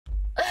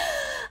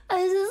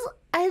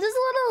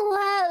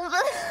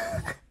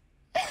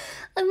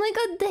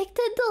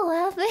addicted to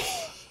laughing.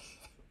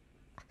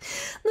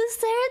 The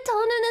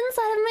serotonin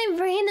inside of my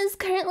brain is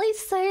currently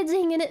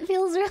surging and it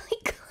feels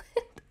really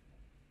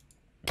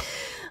good.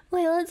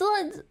 Wait, let's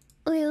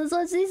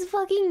watch these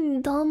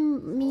fucking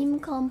dumb meme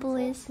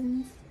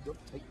compilations.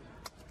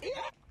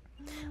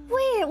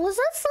 Wait, was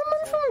that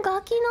someone from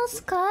Gaki no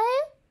Sky?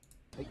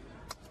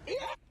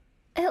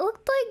 It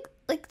looked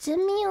like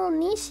Jimmy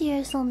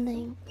Onishi or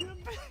something.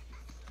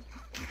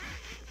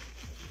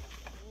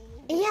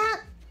 Yeah.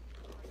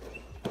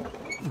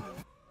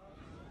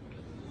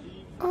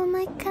 Oh,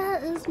 my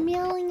cat is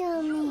meowing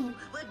at me.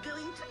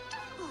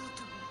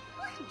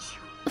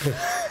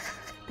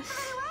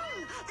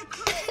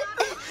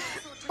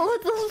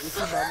 What the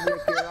fuck?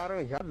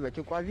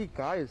 Eu quase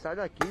caio. Sai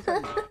daqui, sai.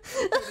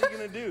 What are you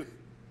gonna do?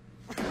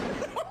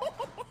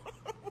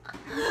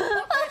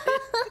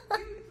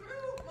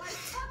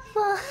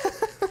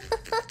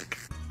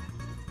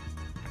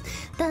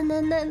 Dun,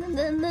 dun, dun, dun,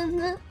 dun,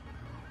 dun.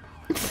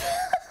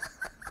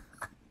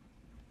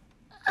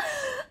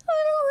 I'm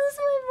gonna lose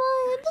my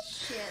mind.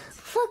 Shit.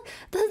 Fuck,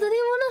 does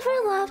anyone ever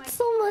laughed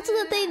so much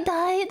that they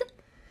died?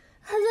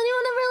 Has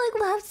anyone ever like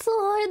laughed so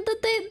hard that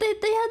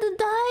they had to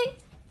die?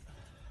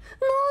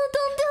 No,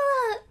 don't do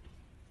that.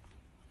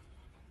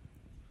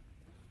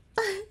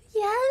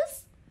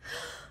 Yes?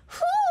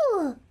 Who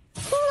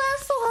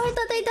laughed so hard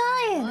that they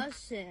died?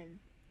 Listen.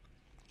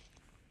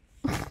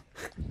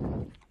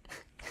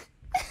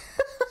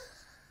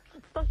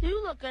 What are you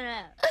looking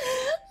at?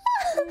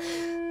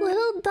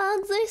 Little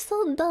dogs are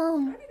so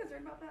dumb. I think I was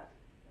right about that.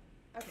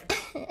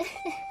 Okay.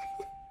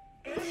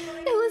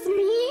 It was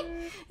me?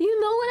 You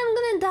know when I'm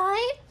gonna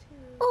die?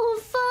 Oh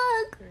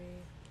fuck.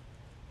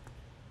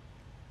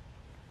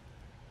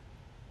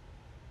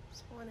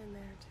 There's one in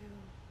there too.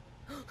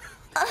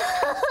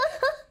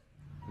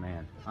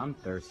 Man, I'm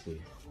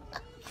thirsty.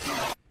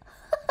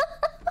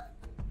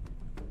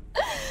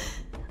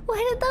 Why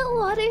did that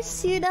water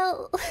shoot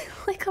out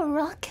like a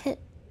rocket?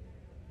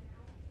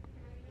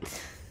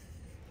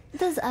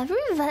 Does every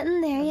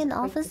veterinarian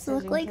office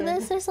look like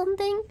this or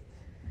something?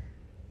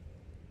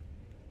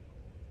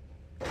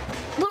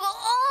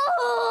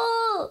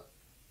 Oh!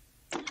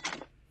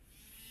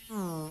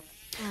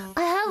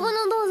 I have one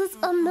of those. It's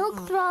a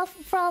milk froth.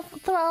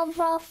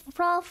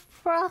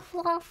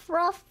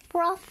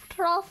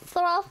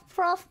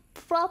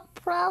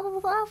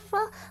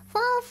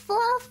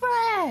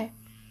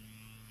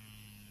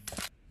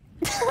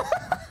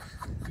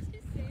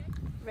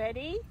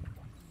 Ready?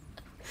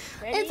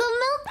 It's a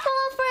milk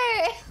fluffer!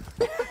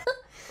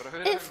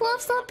 It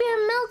fluffs up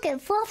your milk,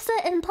 it fluffs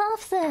it and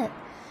puffs it.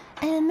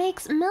 And it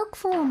makes milk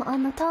foam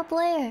on the top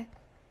layer.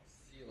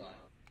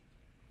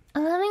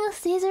 I'm having a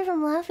seizure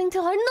from laughing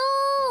too hard.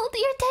 No!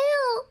 Your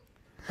tail!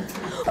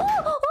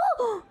 Oh, oh,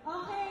 oh.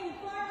 Okay,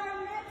 for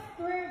our next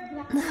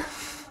word.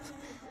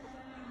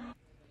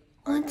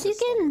 Aren't you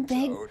getting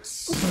big?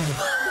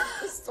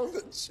 It's on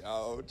the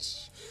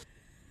couch.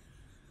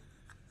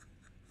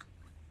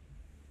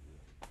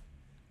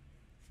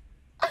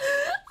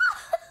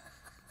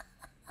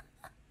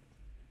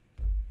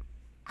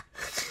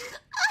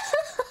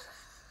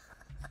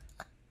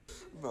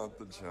 Not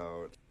the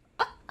couch.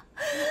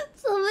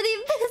 Somebody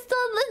pissed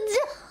on the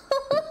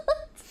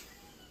couch.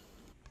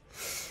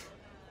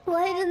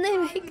 Why didn't they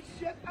make?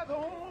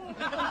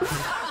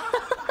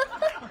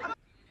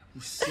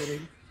 He's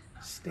sitting,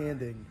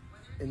 standing,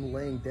 and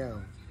laying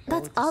down.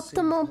 That's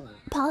optimal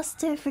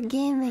posture for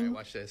gaming. Right,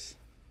 watch this.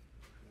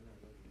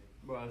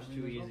 Bro, it's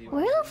too easy.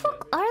 Where the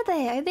fuck are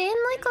they? Are they in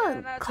like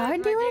a car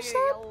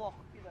dealership?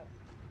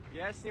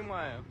 Yes,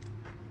 moi.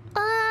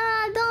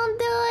 Ah, don't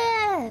do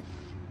it!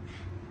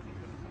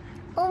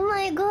 Oh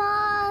my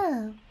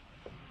god!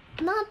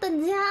 Not the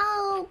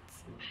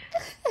jouts!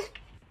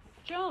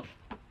 Jump.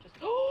 Just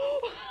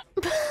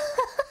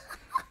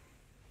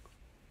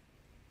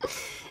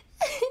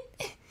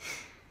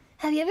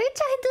Have you ever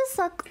tried to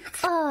suck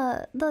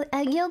the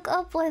egg yolk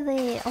up with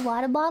a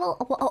water bottle?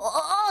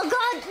 Oh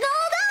god! No!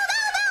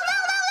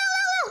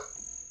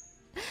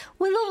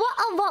 With a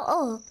water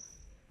bottle!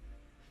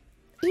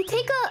 You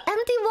take an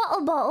empty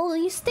water bottle,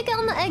 you stick it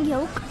on the egg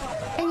yolk,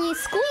 and you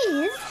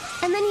squeeze,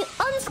 and then you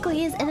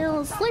unsqueeze, and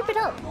it'll slurp it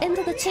up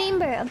into the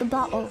chamber of the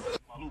bottle.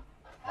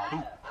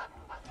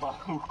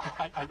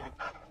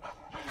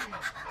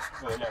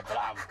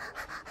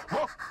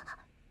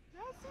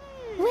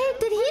 Wait,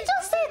 did he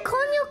just say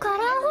coño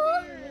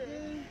carajo?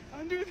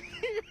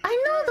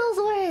 I know those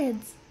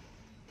words.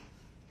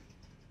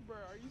 Bro,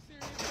 are you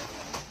serious?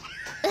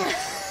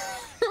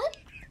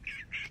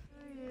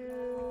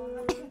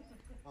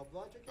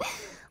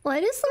 Why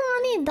do so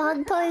many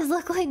dog toys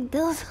look like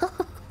dildos?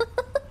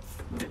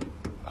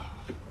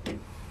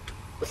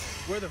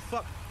 Where the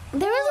fuck?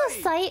 There was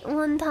a site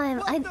one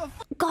time.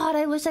 God,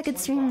 I wish I could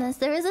stream this.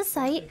 There was a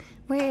site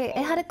where it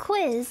had a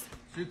quiz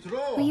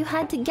where you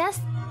had to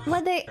guess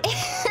whether you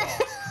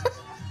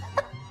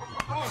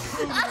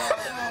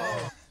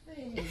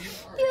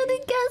had to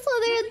guess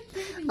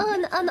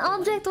whether an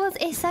object was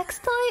a sex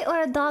toy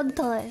or a dog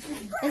toy.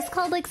 It's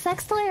called like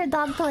sextoy or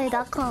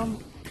dogtoy.com.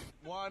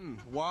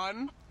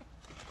 One.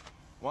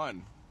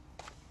 One.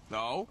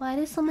 No. Why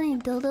do so many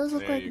dildos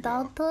look There like you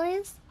dog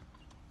toys?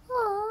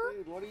 Aww.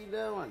 Dude, what are you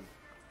doing?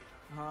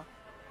 Huh?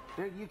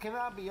 Dude, you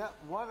cannot be up.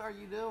 What are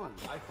you doing?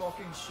 I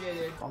fucking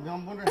shitted. I'm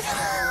gonna wonder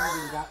how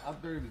you even got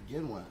up there to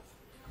begin with.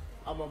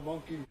 I'm a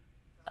monkey.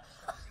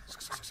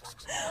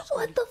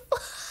 What the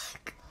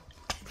fuck?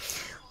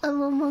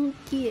 I'm a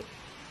monkey.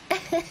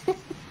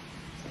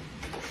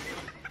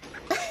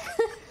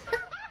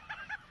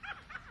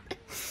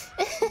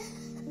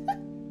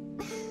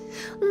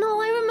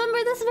 No, I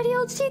remember this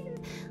video.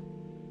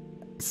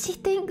 She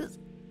thinks.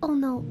 Oh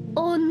no.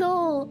 Oh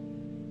no.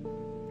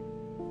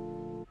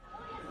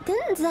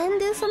 Didn't Zen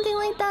do something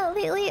like that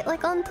lately?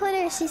 Like on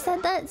Twitter, she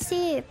said that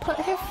she put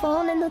her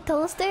phone in the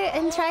toaster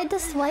and tried to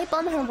swipe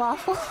on her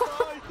waffle.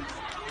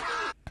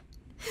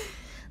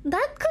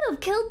 That could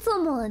have killed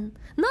someone.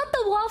 Not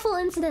the waffle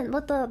incident,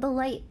 but the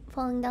light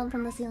falling down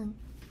from the ceiling.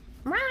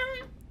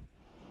 Bonk.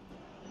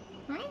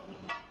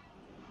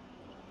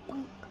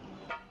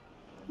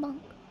 Bonk.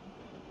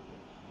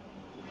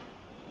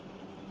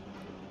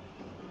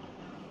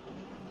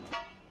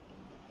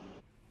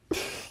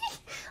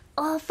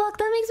 Oh fuck,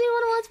 that makes me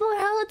want to watch more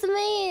How It's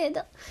Made.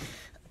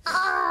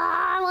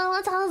 Ah, I want to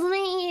watch How It's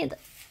Made.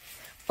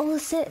 Oh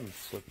shit. I haven't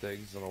flipped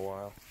eggs in a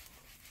while.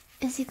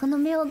 Is he gonna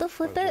be able to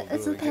flip it?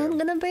 Is the pan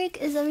gonna break?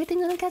 Is everything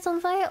gonna catch on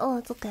fire? Oh,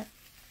 it's okay.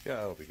 Yeah,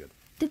 that'll be good.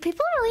 Do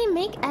people really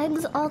make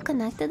eggs all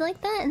connected like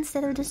that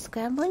instead of just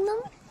scrambling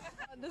them?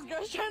 This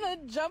girl's trying to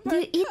jump. Do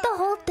you eat the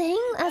whole thing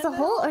as a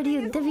whole, or do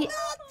you divvy?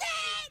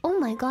 Oh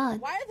my god.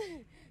 Why are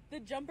the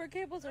jumper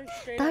cables are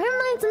straight? That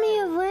reminds me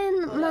of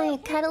when my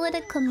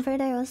catalytic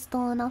converter was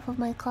stolen off of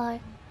my car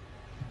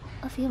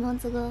a few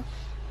months ago.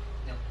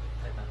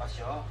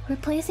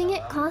 Replacing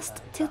it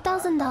cost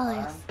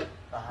 $2,000.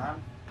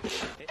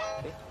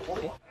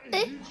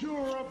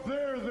 You're up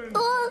there, then.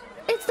 Oh,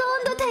 it's the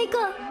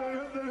Undertaker!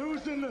 Then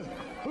who's in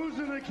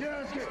the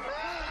casket?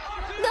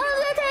 The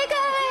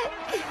Undertaker!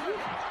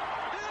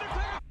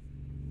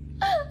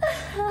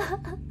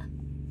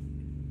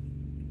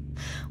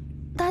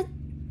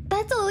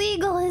 That's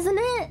illegal, isn't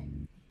it?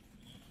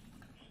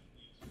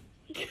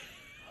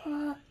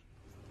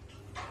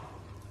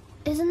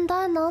 Isn't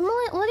that normal?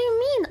 What do you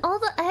mean? All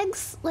the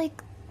eggs,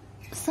 like,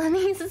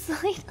 Sunny's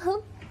light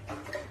up.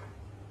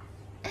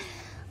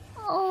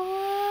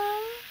 Oh.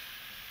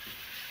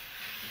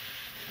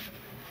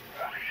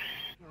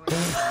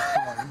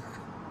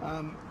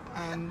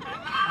 And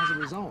as a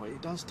result,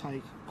 it does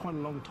take quite a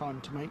long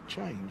time to make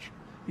change,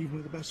 even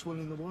with the best will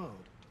in the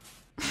world.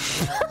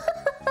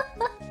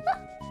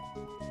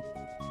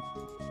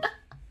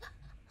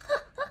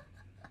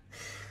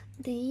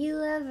 Do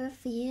you ever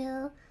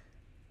feel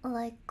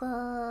like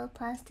a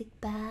plastic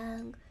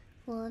bag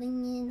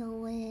floating in the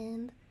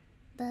wind?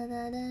 Da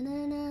da da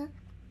da da.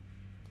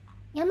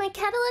 Yeah, my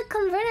catalytic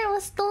converter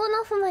was stolen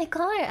off of my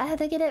car. I had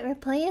to get it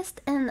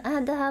replaced, and I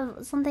had to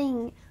have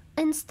something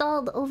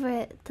installed over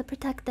it to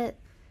protect it.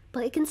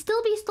 But it can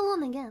still be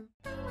stolen again.